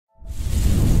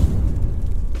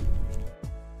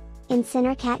in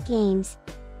Cat Games.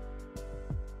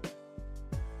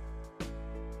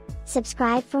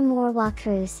 Subscribe for more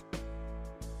walkthroughs.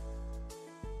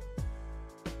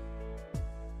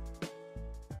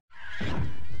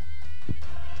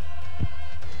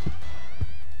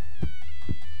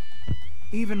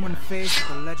 Even when faced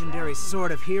with the legendary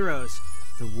Sword of Heroes,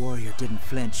 the warrior didn't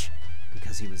flinch,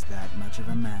 because he was that much of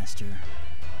a master.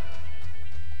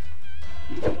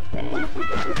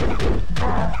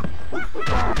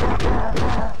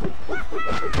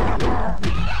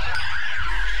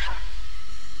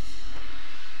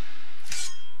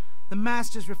 The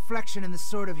master's reflection in the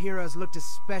Sword of Heroes looked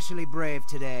especially brave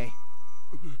today.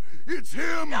 It's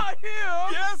him! Not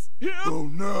him! Yes, him! Oh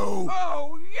no!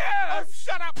 Oh yes! Oh,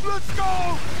 shut up! Let's go!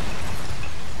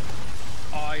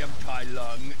 I am Tai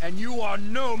Lung, and you are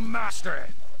no master!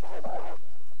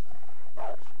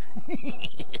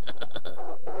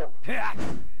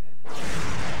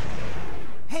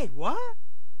 Hey, what?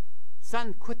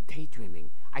 Son, quit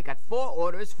daydreaming. I got 4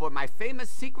 orders for my famous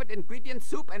secret ingredient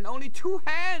soup and only 2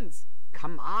 hands.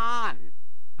 Come on.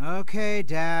 Okay,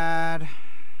 Dad.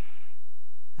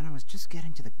 And I was just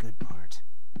getting to the good part.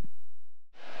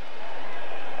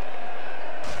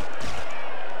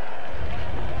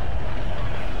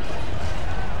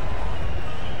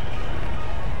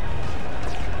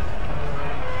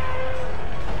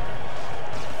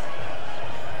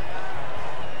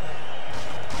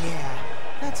 Yeah,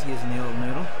 that's using the old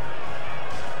noodle.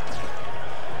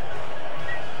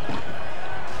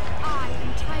 I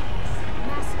am Tigress,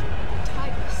 master of the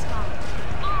Tiger Sky.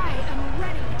 I am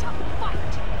ready to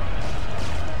fight!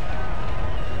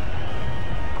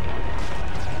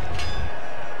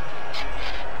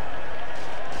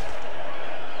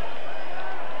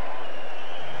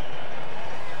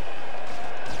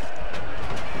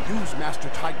 Use Master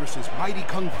Tigress's mighty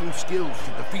kung fu skills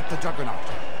to defeat the Juggernaut.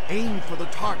 Aim for the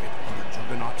target on the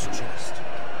Juggernaut's chest.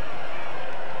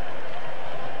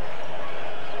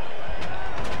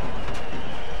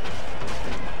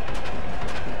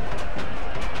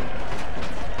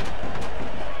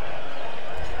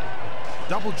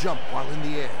 Double jump while in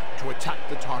the air to attack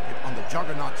the target on the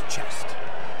Juggernaut's chest.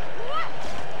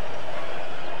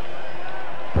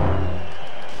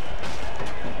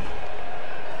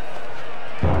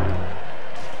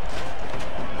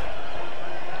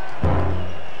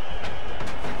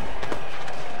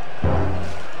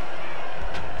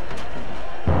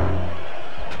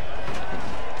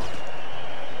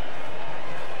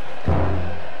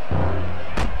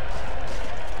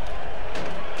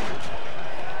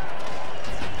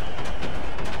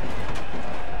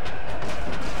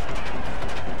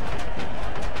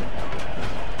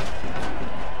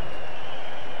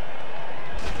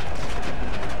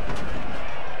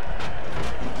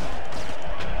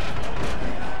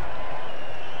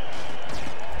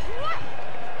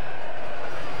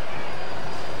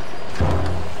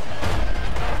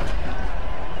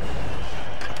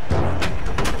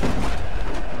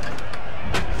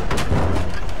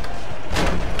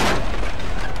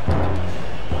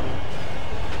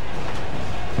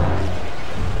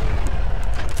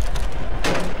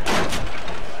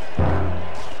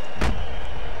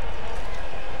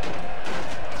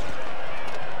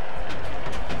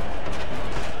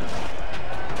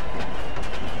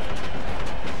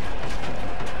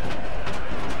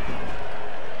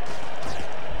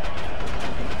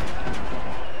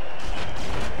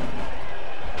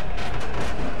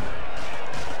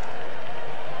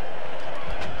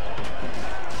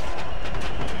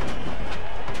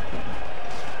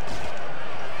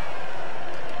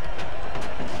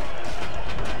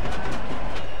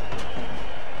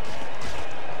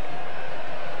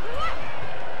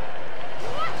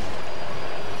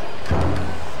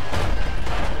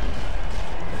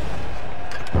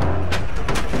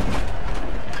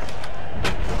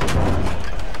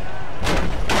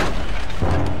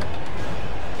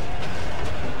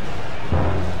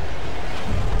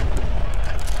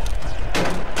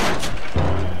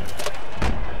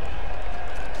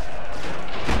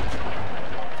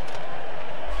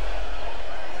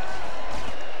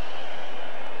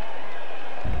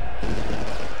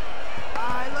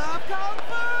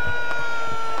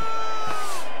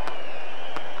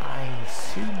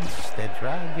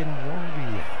 Dragon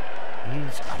Warrior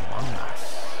is among us.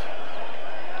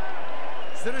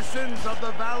 Citizens of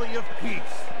the Valley of Peace,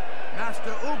 Master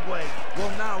Oogway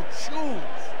will now choose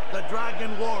the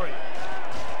Dragon Warrior.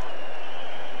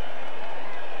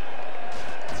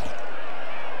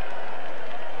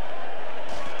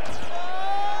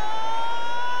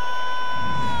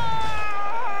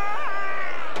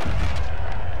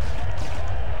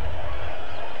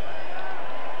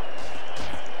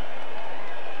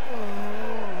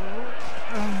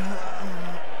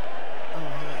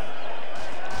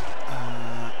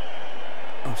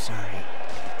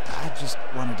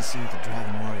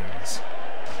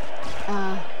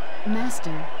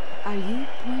 Master, are you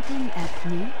pointing at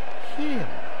me? Him.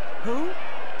 Who?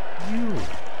 You.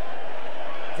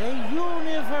 The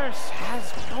universe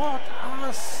has brought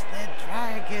us the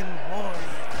Dragon Warrior.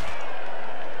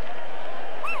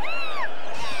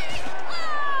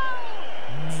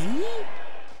 Me?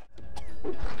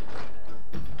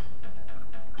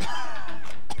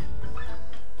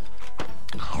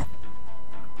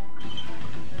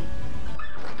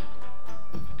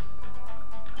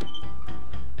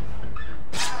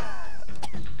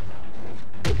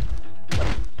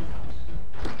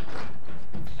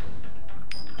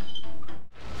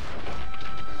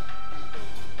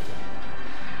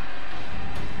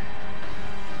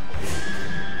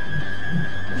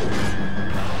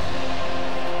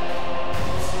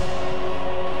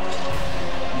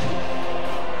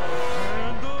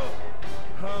 Panda,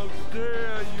 how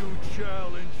dare you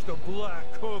challenge the Black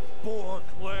Hoof Boar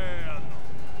clan?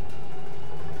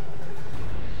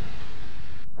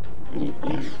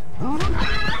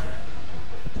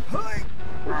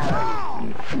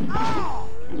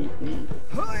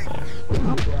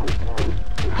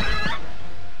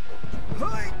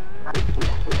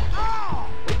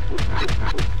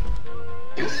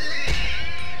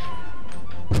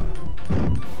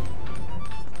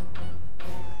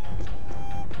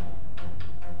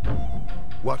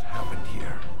 What happened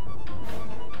here?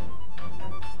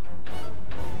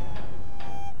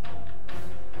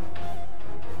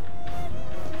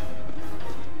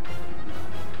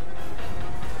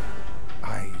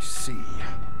 I see.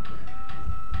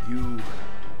 You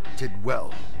did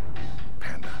well,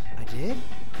 Panda. I did?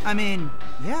 I mean,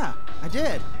 yeah, I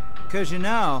did. 'Cause you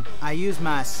know, I used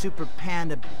my Super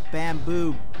Panda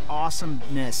bamboo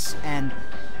awesomeness, and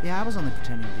yeah, I was only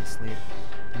pretending to be asleep.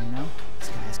 And you know, these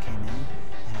guys came in,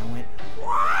 and I went,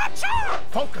 "Watch out!"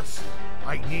 Focus!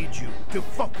 I need you to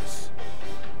focus.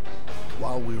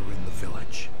 While we were in the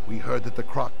village, we heard that the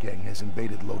Croc Gang has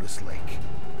invaded Lotus Lake.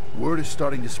 Word is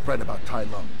starting to spread about Tai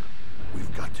Lung.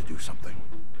 We've got to do something.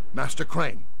 Master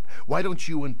Crane, why don't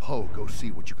you and Poe go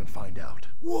see what you can find out?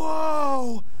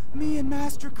 Whoa! Me and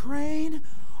Master Crane?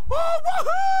 Oh,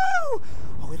 woohoo!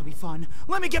 Oh, it'll be fun.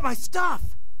 Let me get my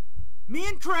stuff. Me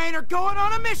and Crane are going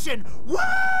on a mission.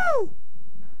 Woo!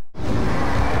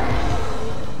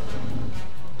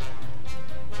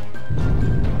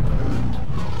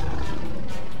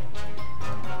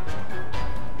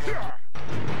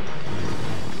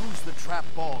 Use the trap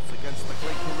balls against the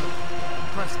Great Gorilla.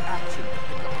 Press action to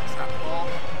pick up the trap ball,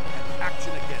 and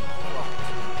action again to throw it.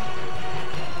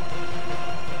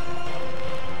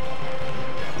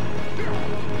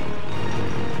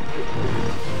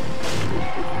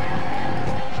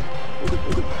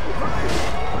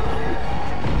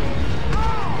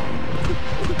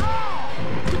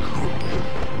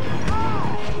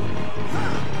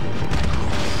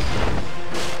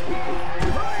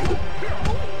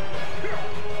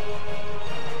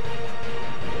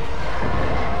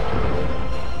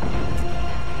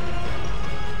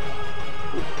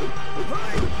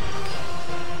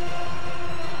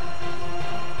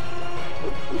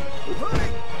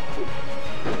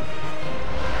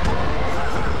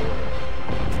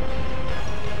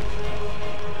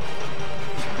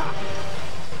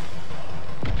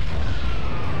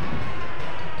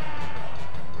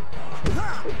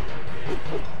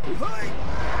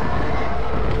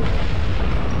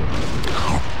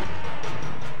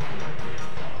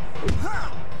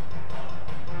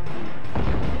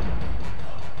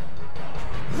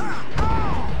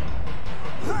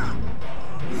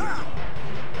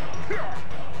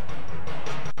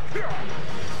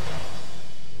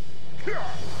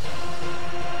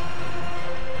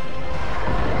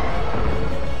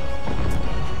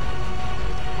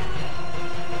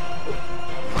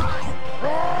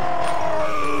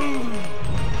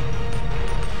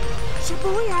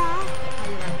 Booyah! How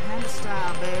you learn Panda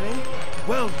style, baby?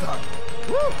 Well done.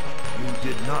 Woo! You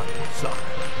did not suck.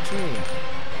 Gee,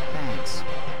 thanks.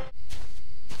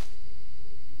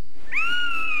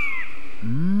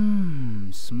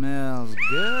 Smells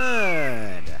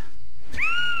good.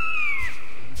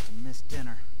 Must have missed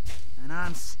dinner. And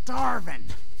I'm starving.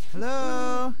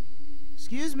 Hello?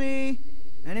 Excuse me?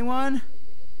 Anyone?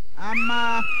 I'm,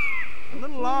 a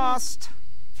little lost.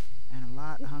 And a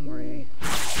lot hungry.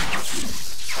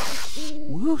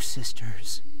 Woo,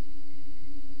 sisters.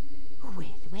 Well,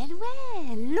 well,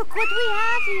 well, look what we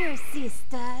have here,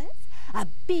 sisters. A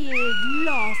big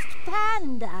lost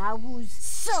panda who's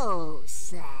so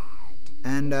sad.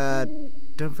 And,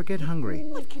 don't forget hungry.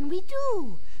 What can we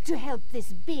do to help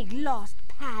this big lost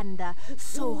panda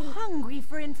so hungry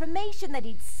for information that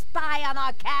he'd spy on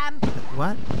our camp?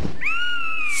 What?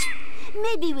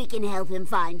 Maybe we can help him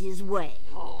find his way.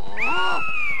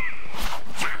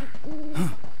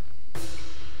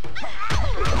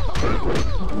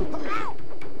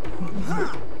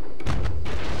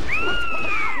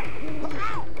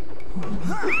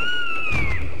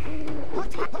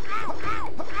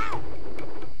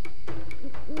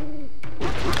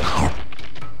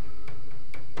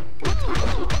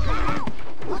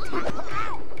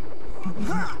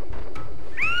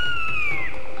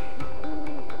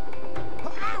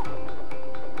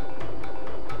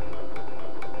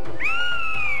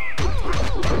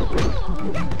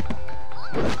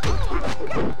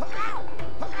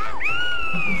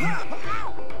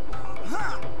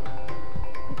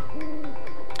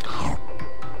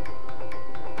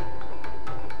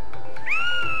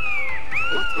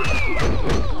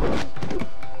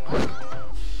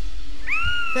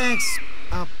 Thanks.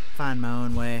 I'll find my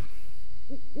own way.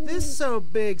 This so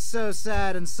big, so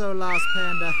sad, and so lost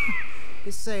panda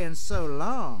is saying so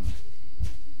long.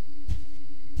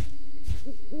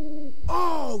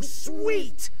 Oh,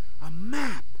 sweet! A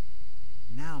map!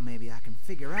 Now maybe I can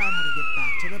figure out how to get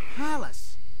back to the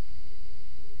palace.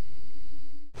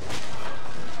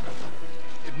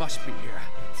 It must be here.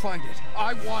 Find it.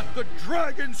 I want the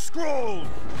Dragon Scroll!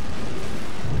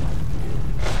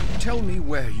 Tell me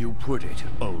where you put it,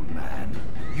 old man.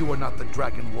 You are not the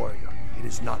Dragon Warrior. It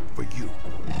is not for you.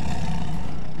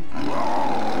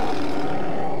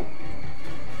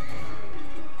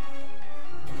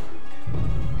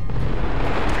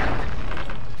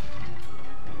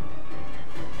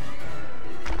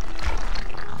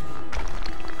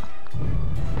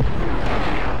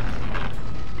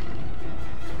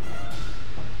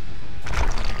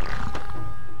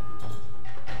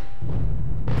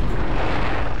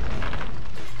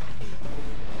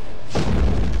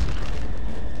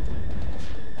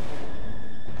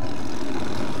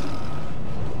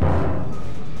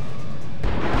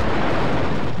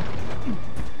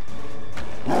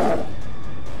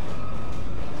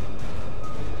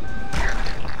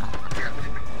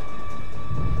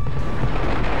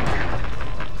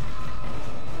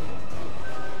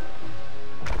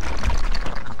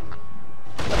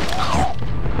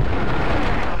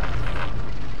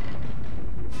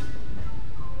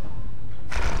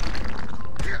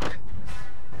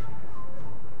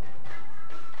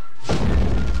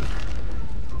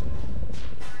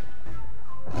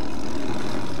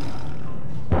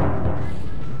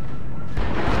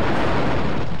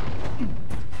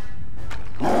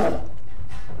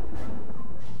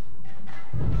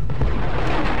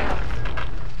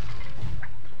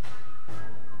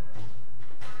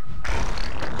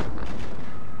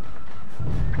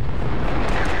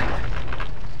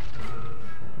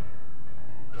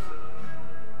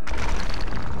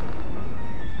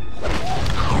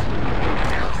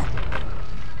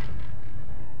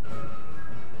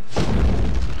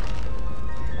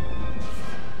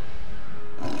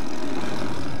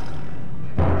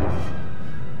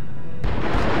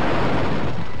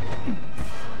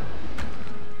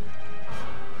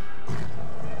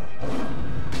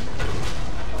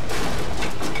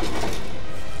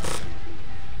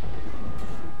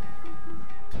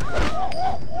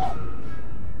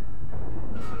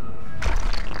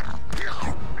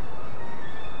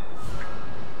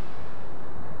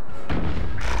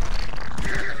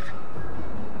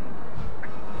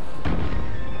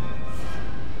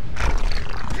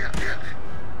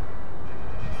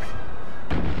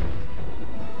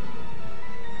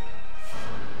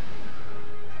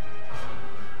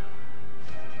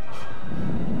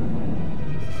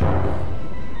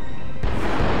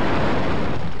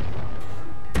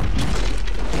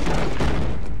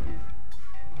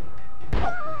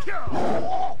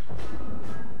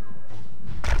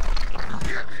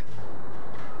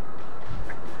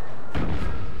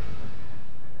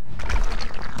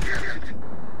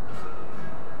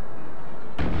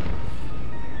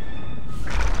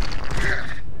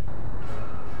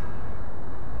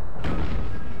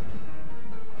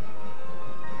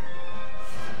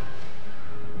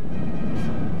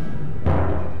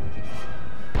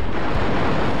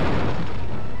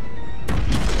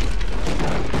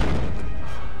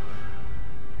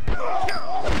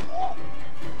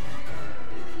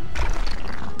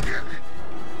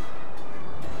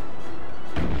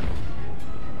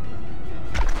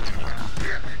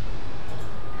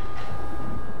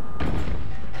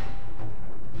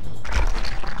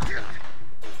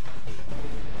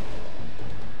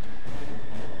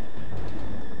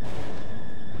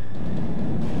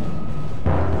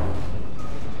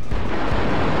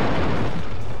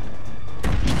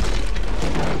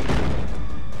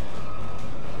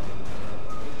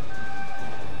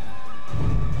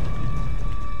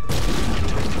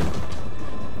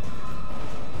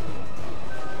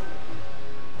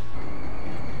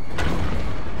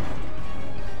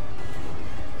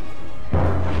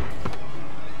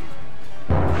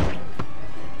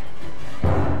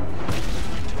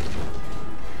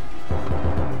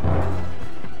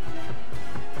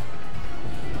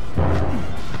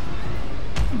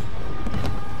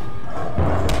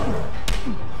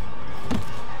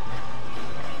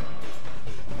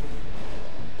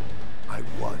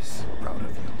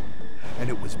 And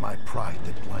it was my pride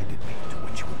that blinded me to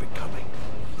what you were becoming.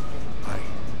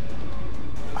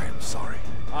 I am sorry.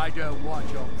 I don't want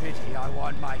your pity. I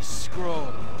want my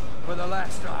scroll. For the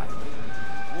last time.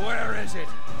 Where is it?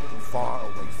 Far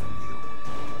away from you.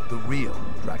 The real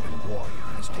Dragon Warrior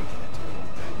has taken it.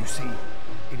 You see,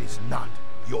 it is not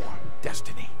your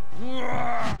destiny.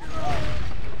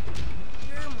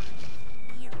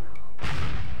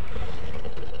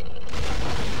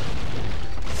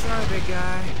 Sorry, big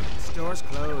guy. Store's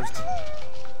closed.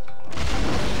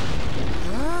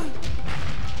 Huh?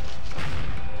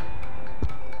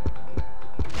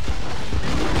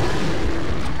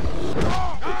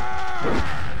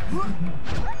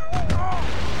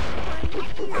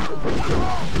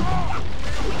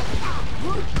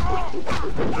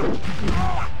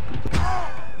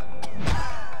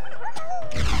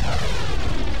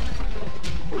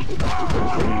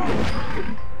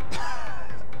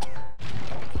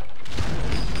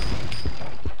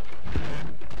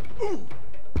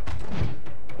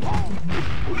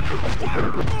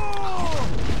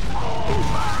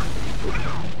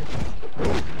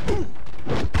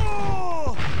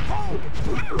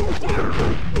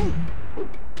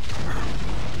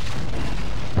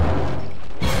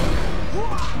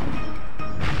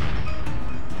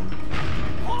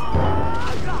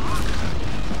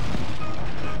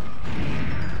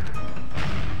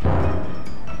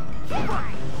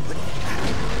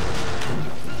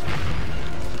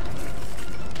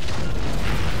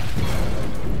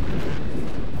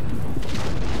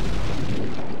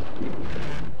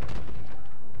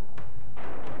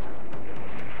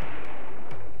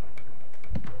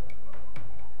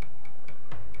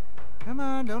 Come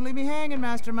on, don't leave me hanging,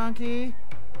 Master Monkey.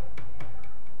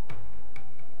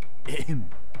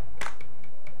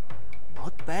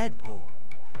 Not bad, Paul.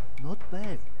 Not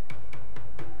bad.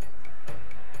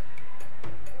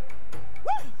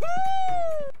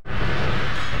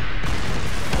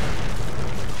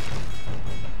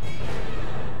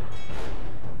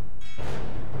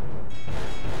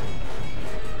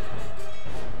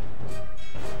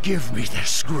 Give me the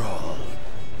scroll.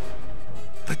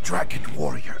 The Dragon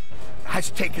Warrior has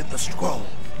taken the scroll.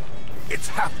 It's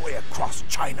halfway across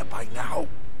China by now.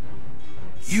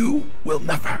 You will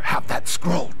never have that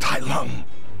scroll, Tai Lung.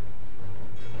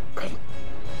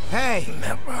 Hey!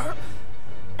 Never.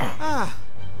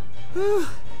 Whew.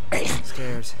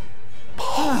 Stairs.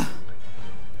 Paul,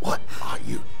 what are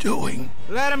you doing?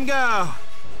 Let him go!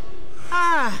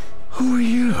 Who are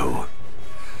you?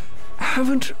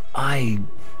 Haven't I...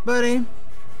 Buddy,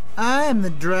 I am the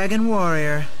Dragon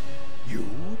Warrior. You?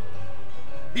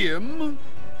 Him?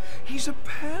 He's a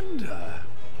panda.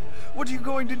 What are you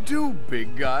going to do,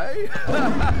 big guy?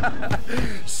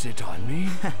 Sit on me?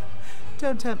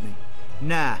 Don't tempt me.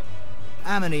 Nah,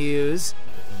 I'm gonna use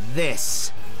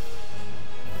this.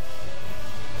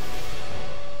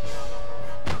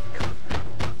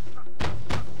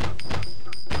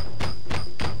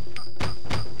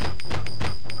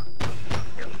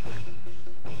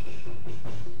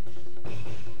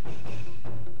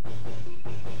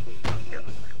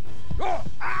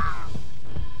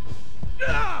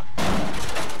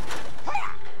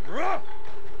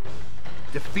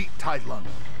 Defeat Tai Lung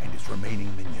and his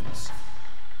remaining minions.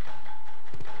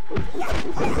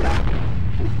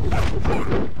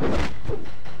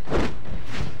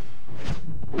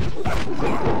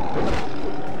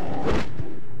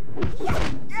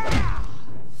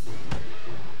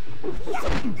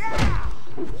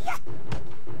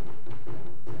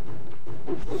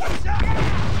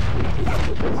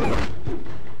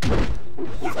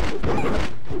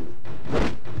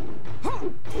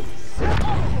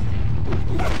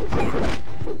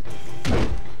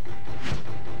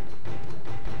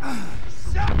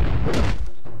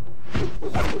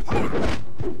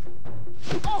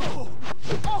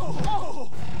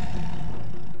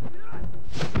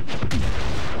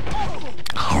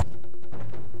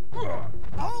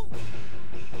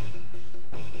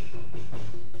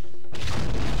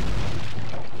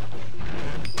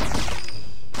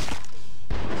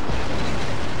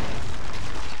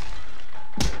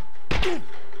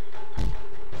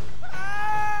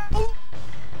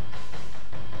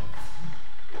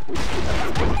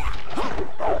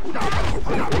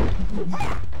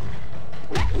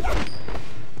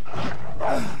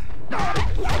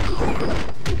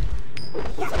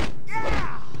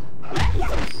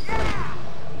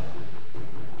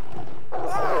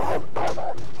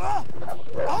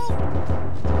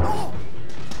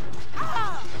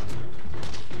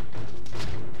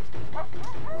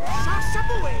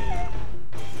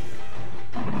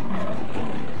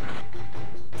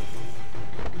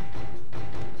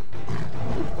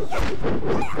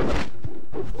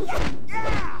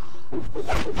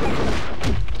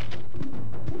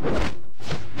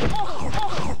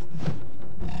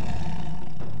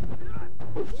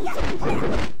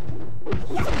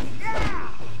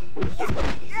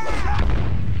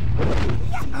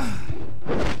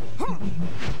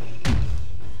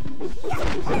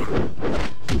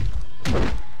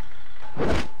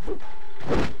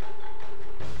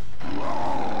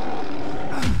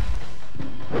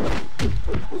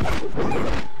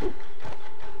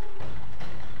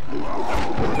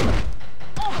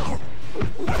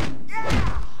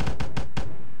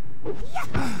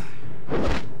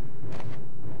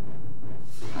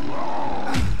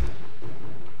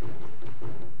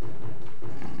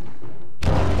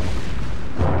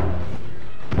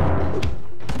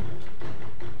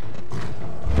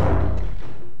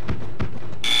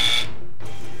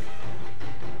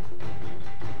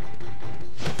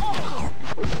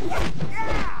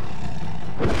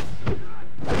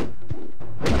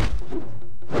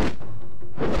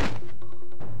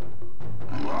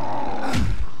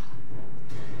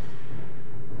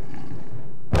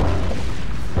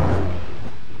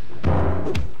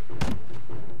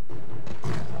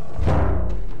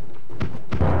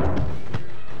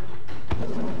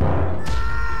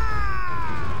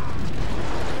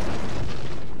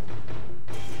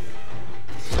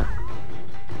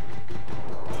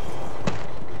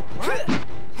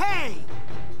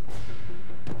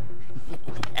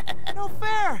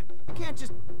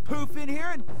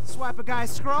 Swipe a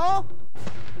guy's scroll?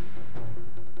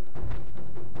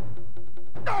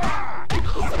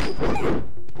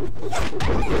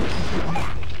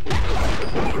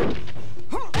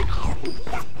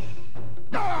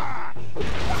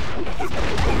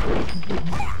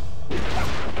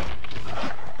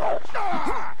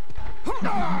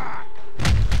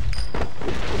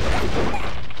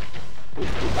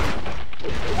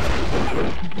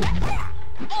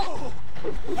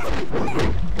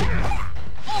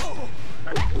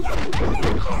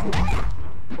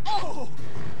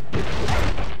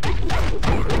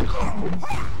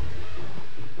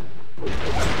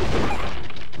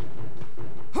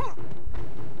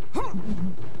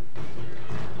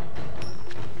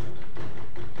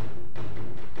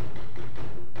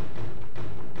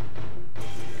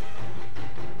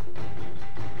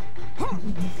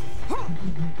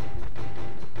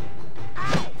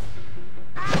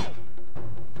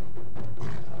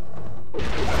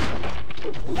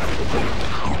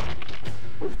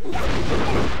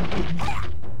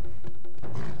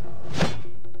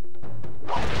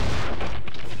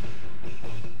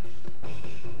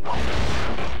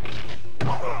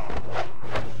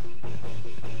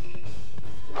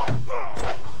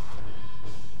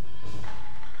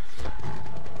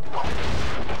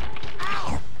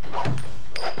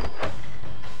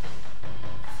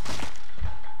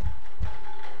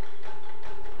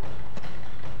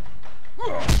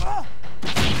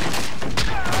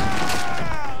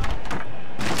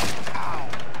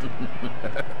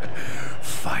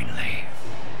 Finally.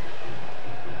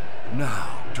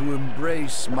 Now, to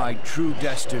embrace my true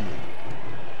destiny.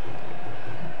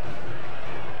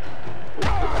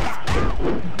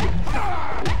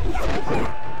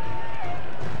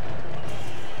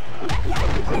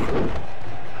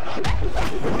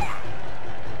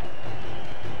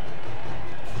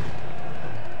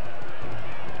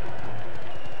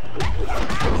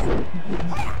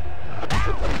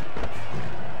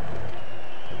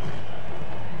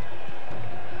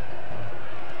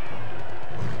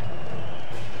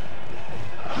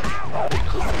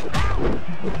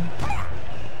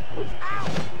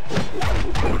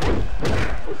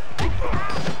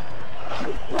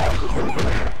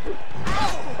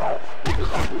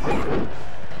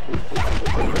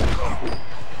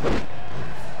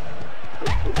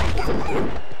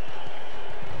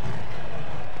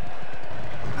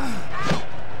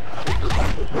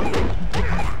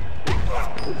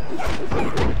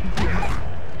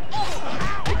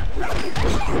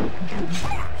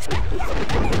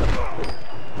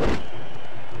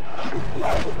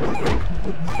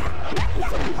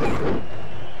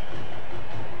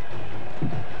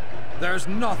 There's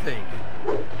nothing.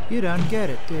 You don't get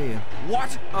it, do you?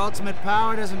 What? Ultimate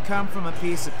power doesn't come from a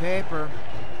piece of paper.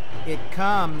 It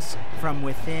comes from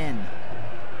within.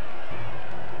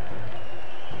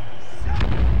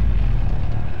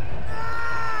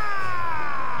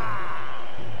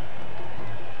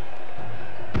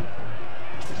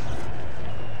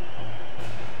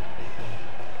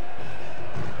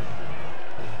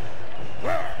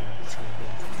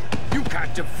 You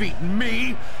can't defeat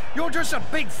me! You're just a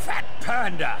big fat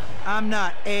panda! I'm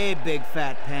not a big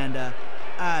fat panda.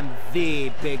 I'm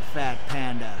the big fat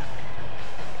panda.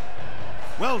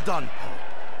 Well done, Paul.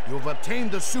 You've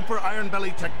obtained the Super Iron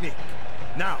Belly technique.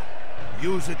 Now,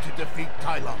 use it to defeat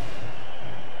Tai Lung.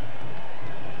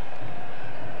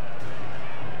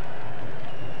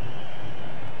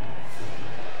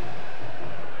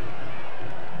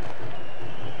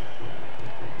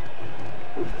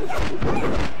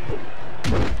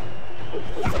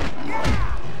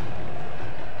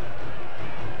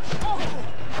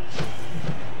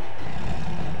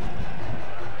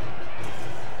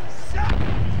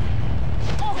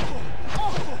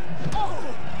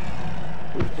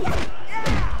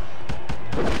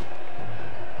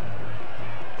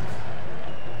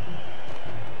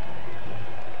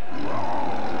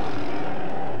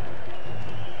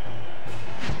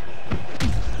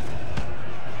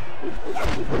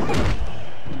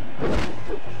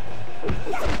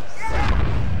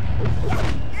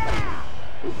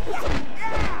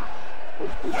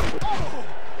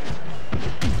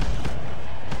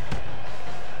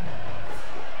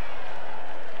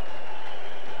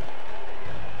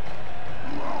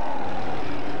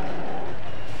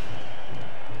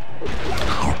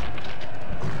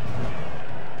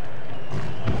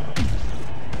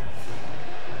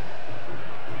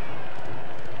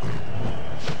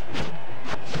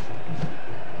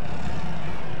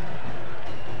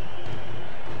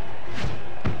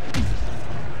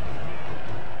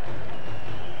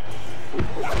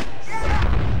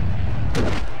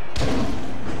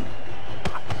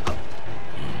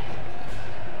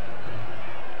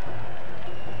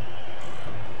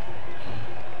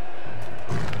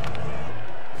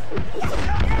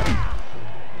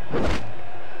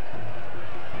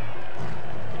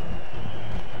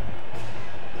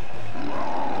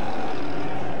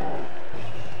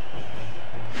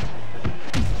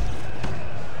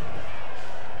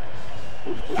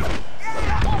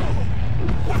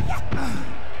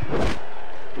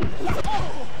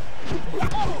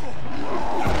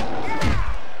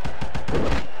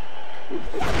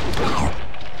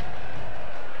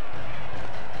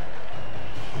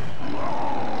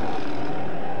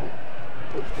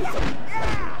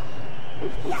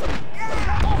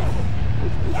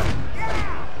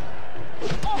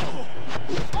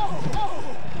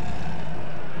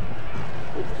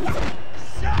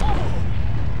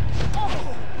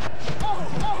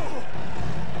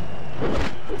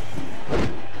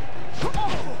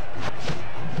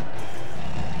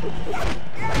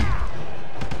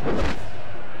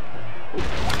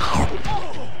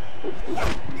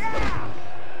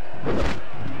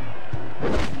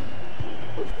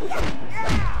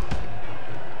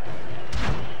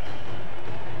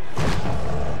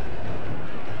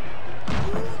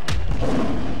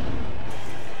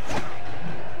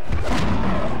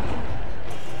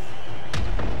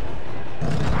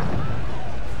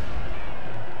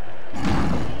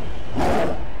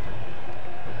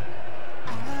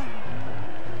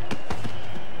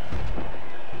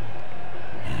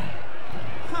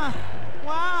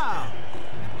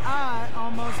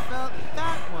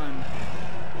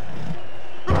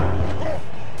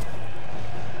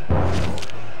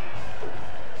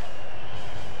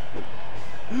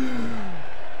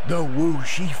 The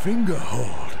whooshy finger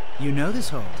hold. You know this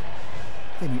hold.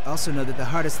 Then you also know that the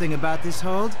hardest thing about this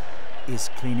hold is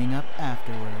cleaning up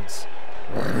afterwards.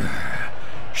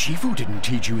 Shifu didn't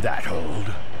teach you that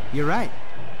hold. You're right.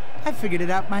 I figured it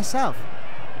out myself.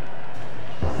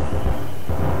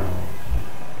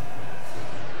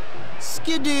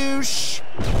 Skidoosh!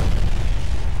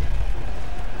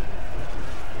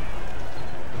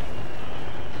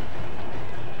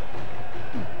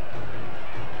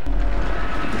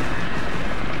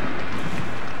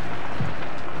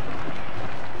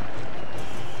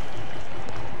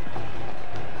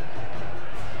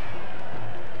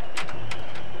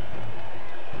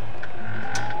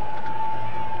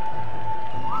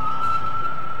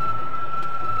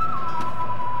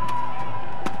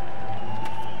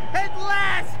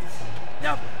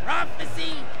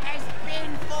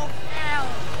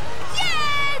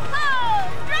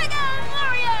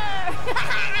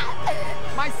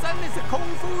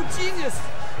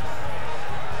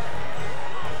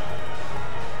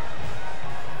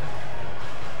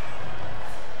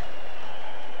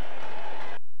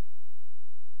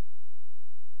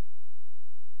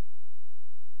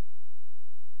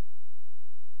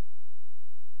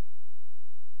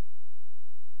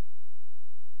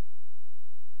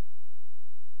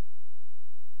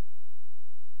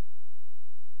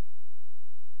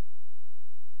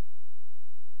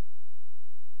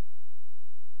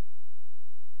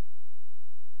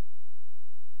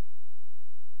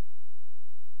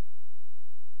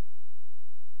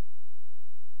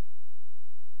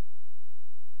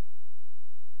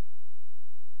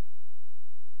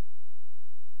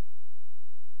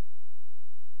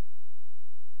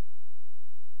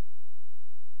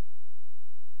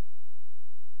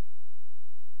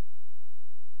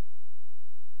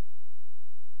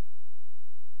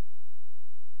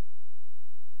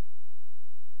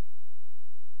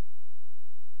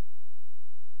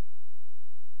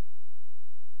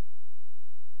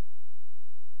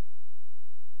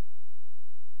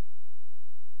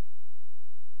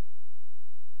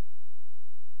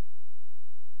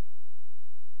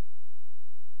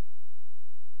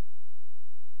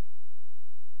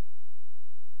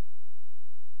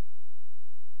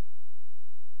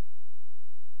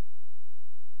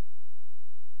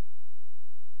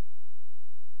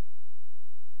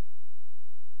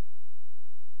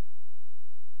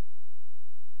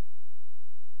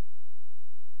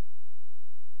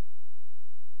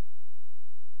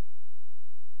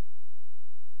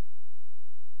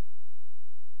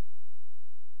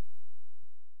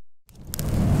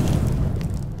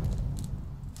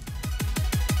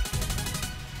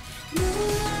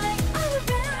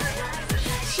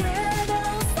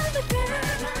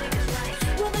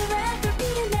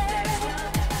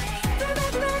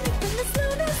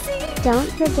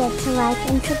 Don't forget to like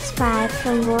and subscribe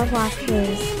for more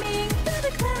walkthroughs.